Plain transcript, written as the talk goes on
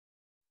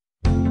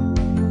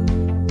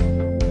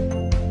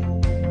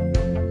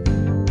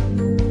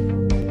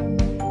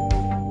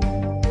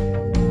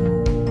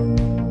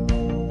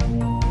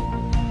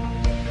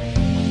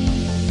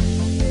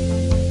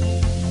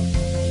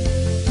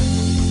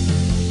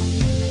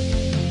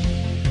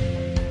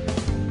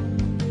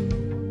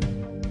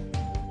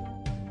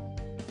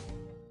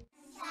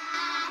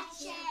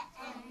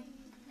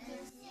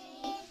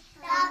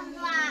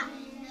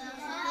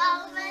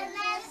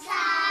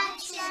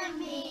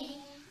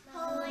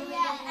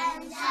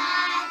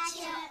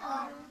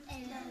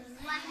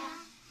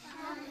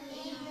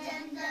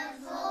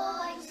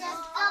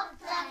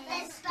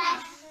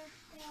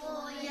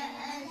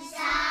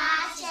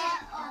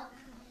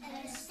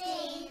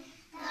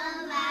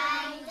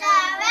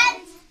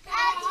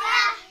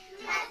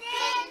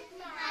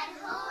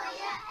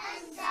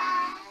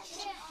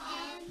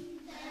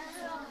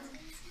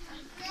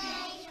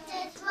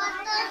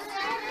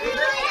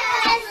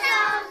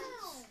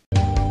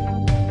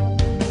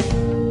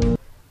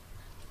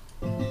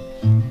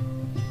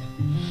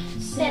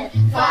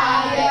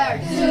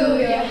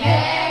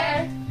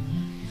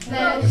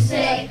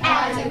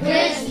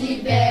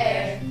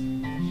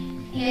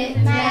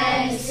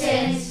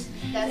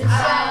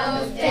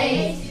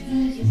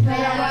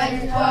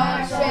met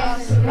dwars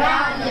rechts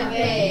around your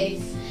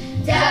face.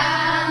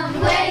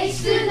 Dumb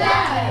ways to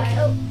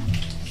die.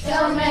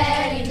 So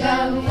many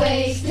dumb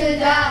ways to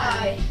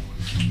die.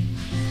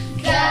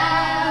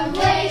 Dumb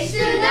ways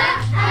to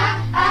die.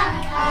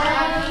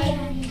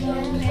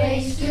 Dumb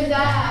ways to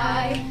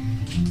die.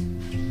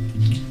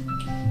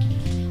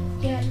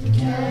 Get the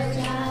dirt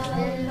out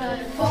and put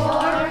a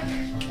fork.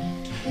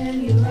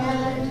 Then you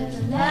run to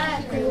the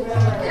library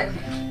work.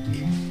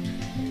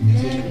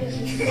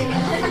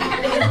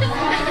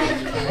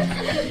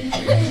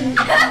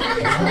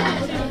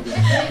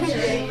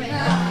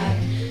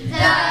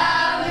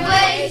 Dumb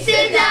ways to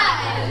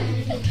die.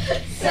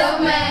 So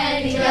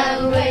many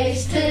dumb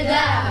ways to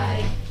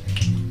die.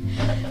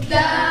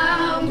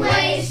 Dumb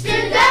ways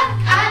to die.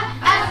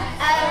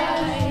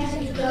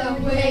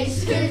 Dumb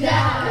ways to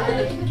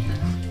die.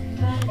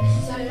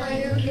 So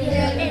you can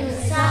get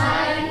inside.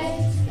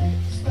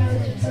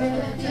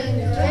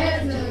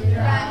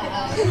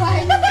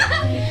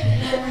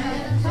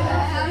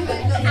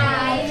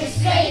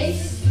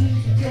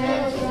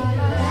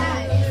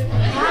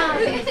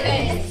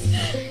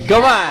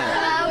 Kom maar!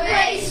 Dumb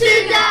ways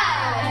to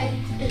die.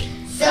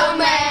 So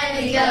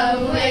many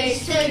dumb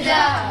ways to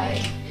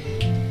die.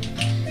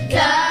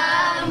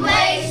 Dumb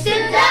ways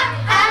to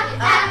die.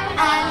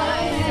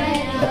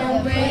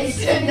 Dumb ways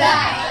to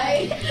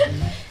die.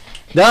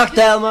 Dag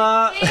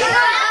Thelma!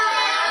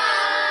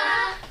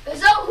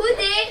 Zo goed,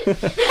 hè?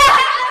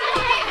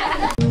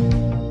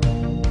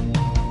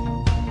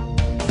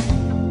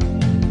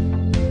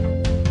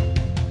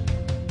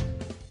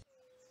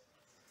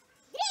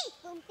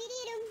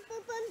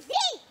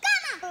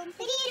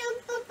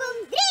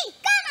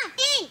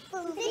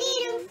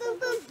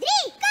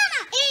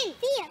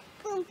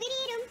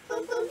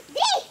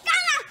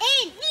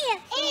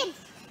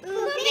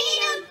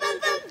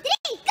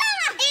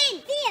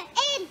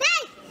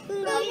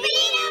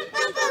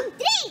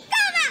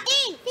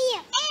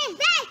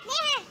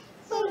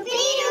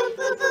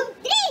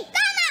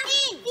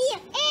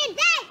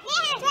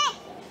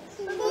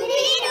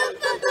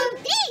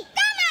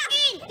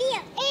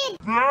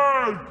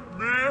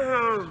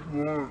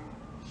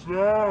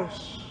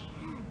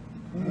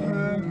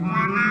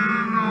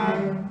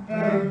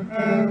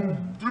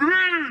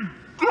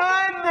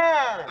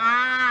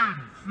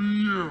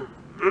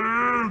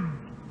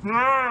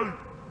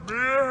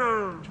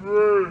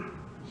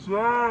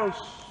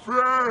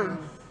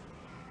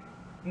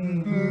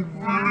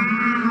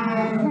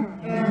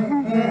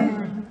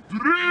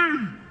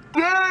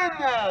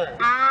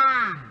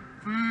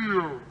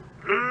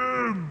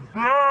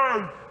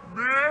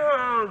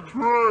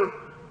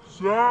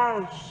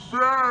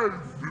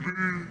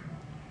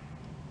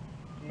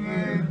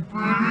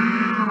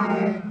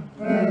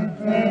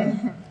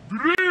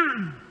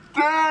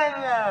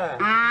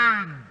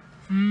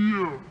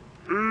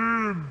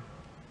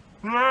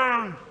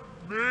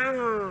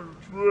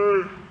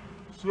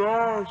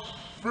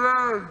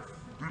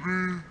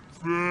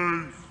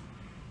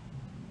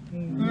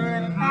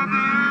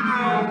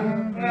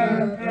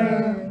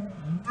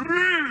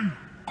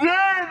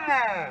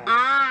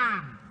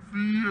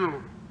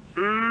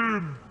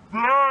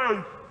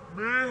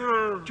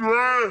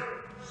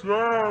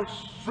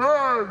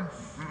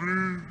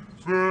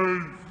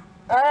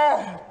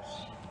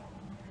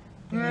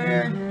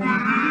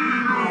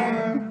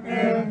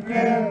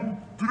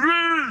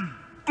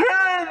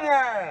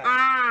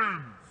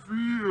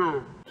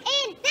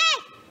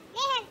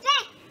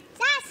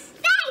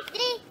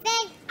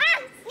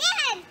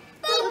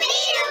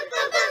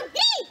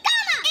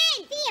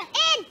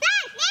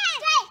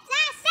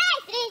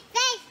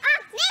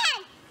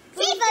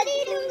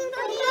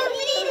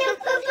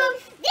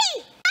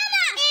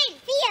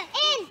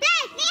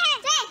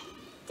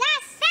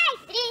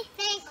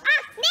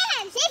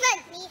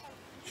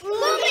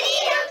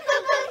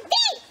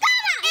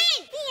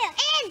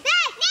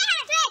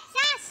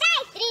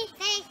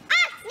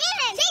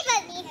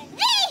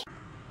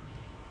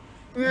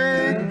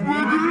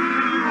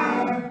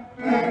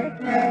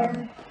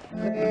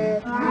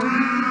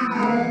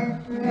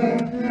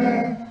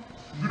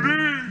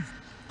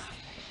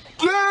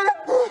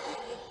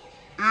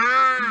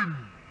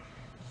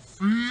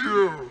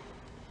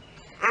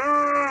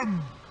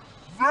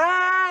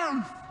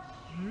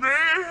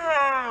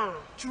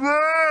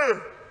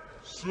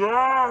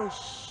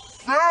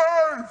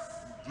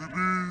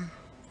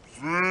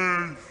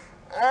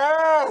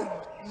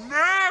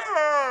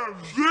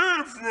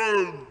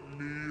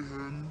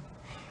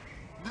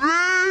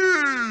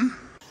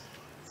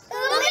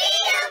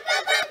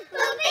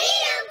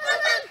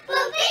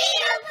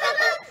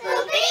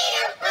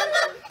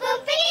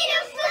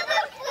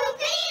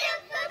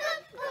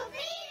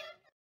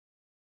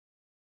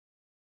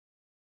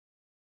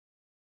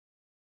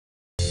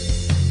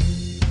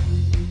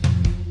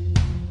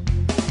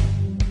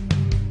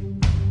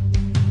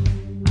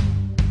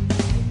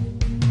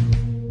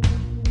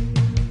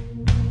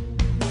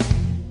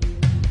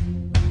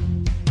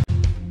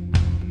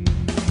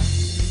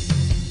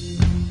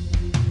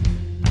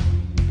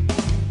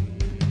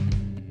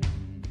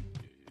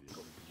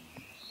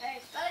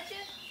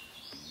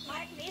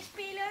 Mag ik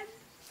meespelen?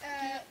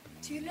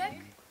 Tuurlijk.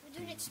 We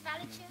doen dit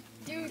spelletje.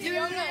 Doe de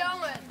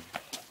jongen.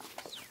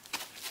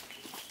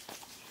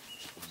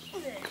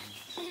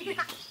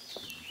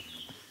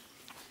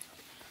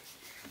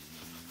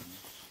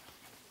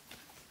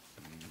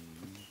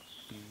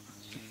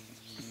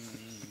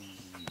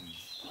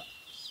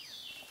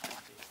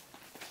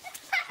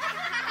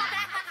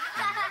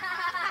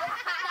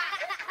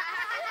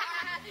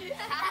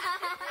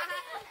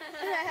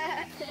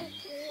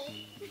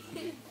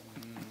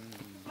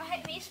 Mag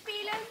ik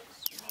meespelen?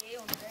 Nee,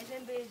 want wij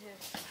zijn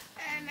bezig.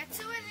 Met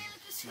zo'n lelijke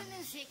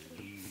schoenen zeker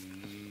niet.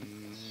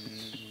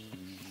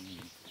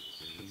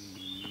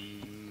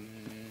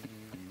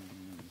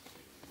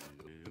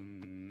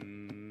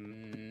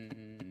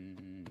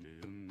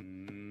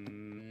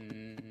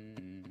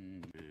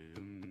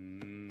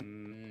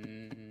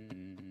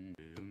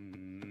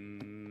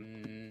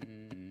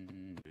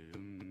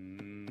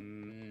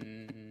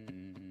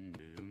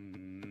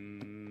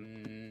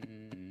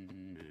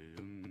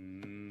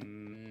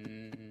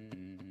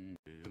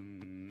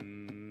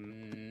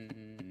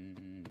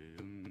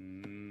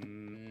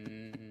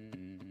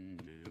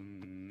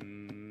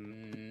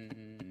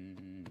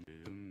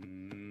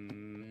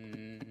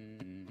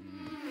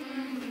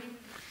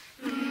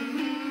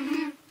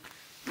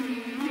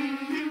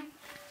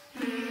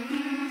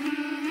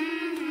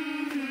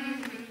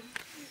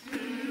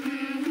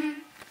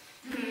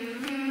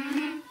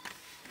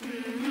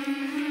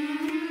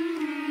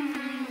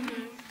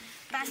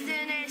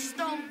 Pesten is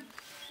stom,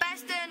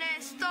 pesten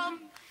is stom,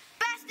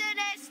 pesten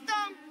is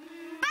stom,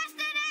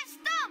 pesten is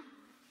stom.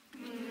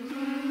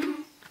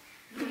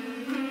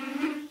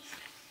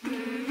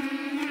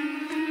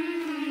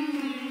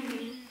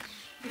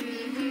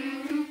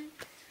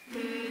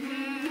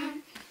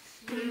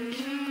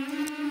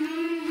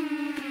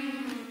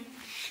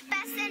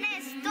 Pesten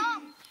is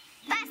stom,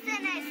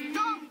 pesten is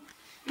stom,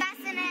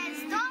 pesten is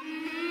stom,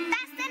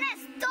 pesten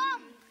is stom.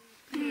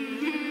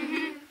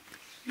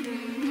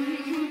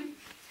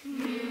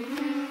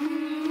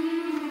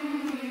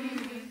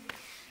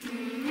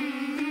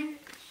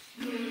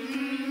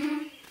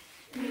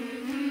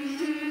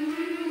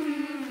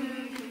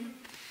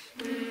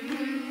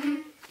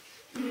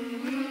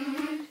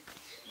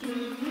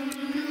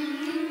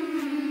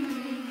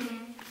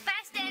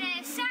 Pesten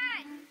is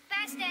saai,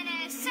 pesten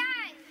is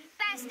saai,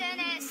 pesten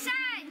is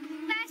saai,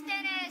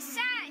 pesten is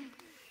saai.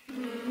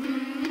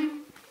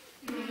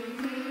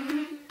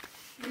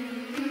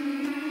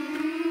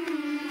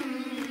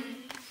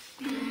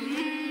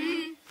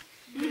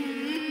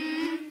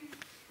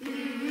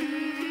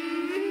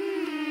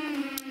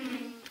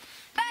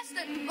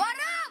 Pesten,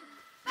 waarom?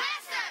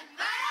 Pesten,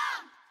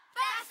 waarom?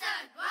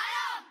 Pesten,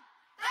 waarom?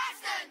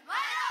 Pesten,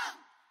 waarom?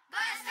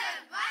 Pesten,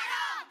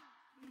 waarom?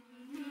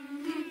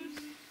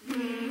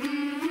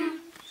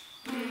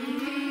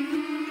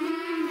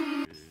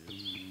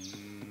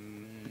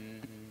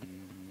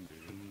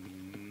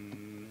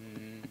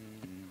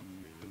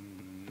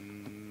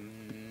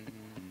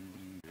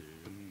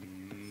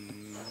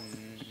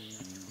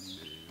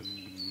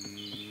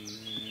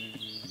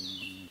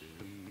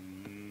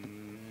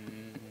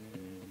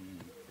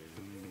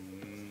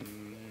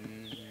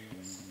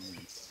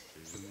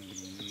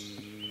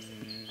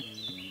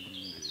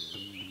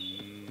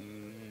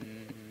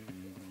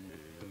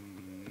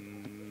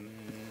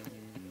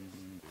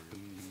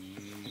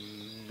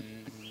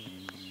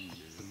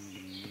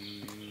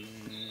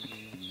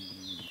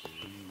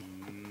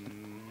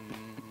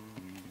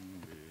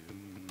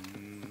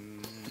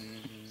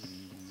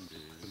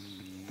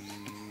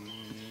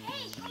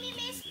 Hey, kom je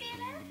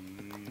meespelen?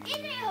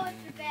 Iedereen hoort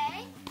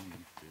erbij.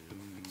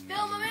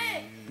 Speel maar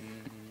mee.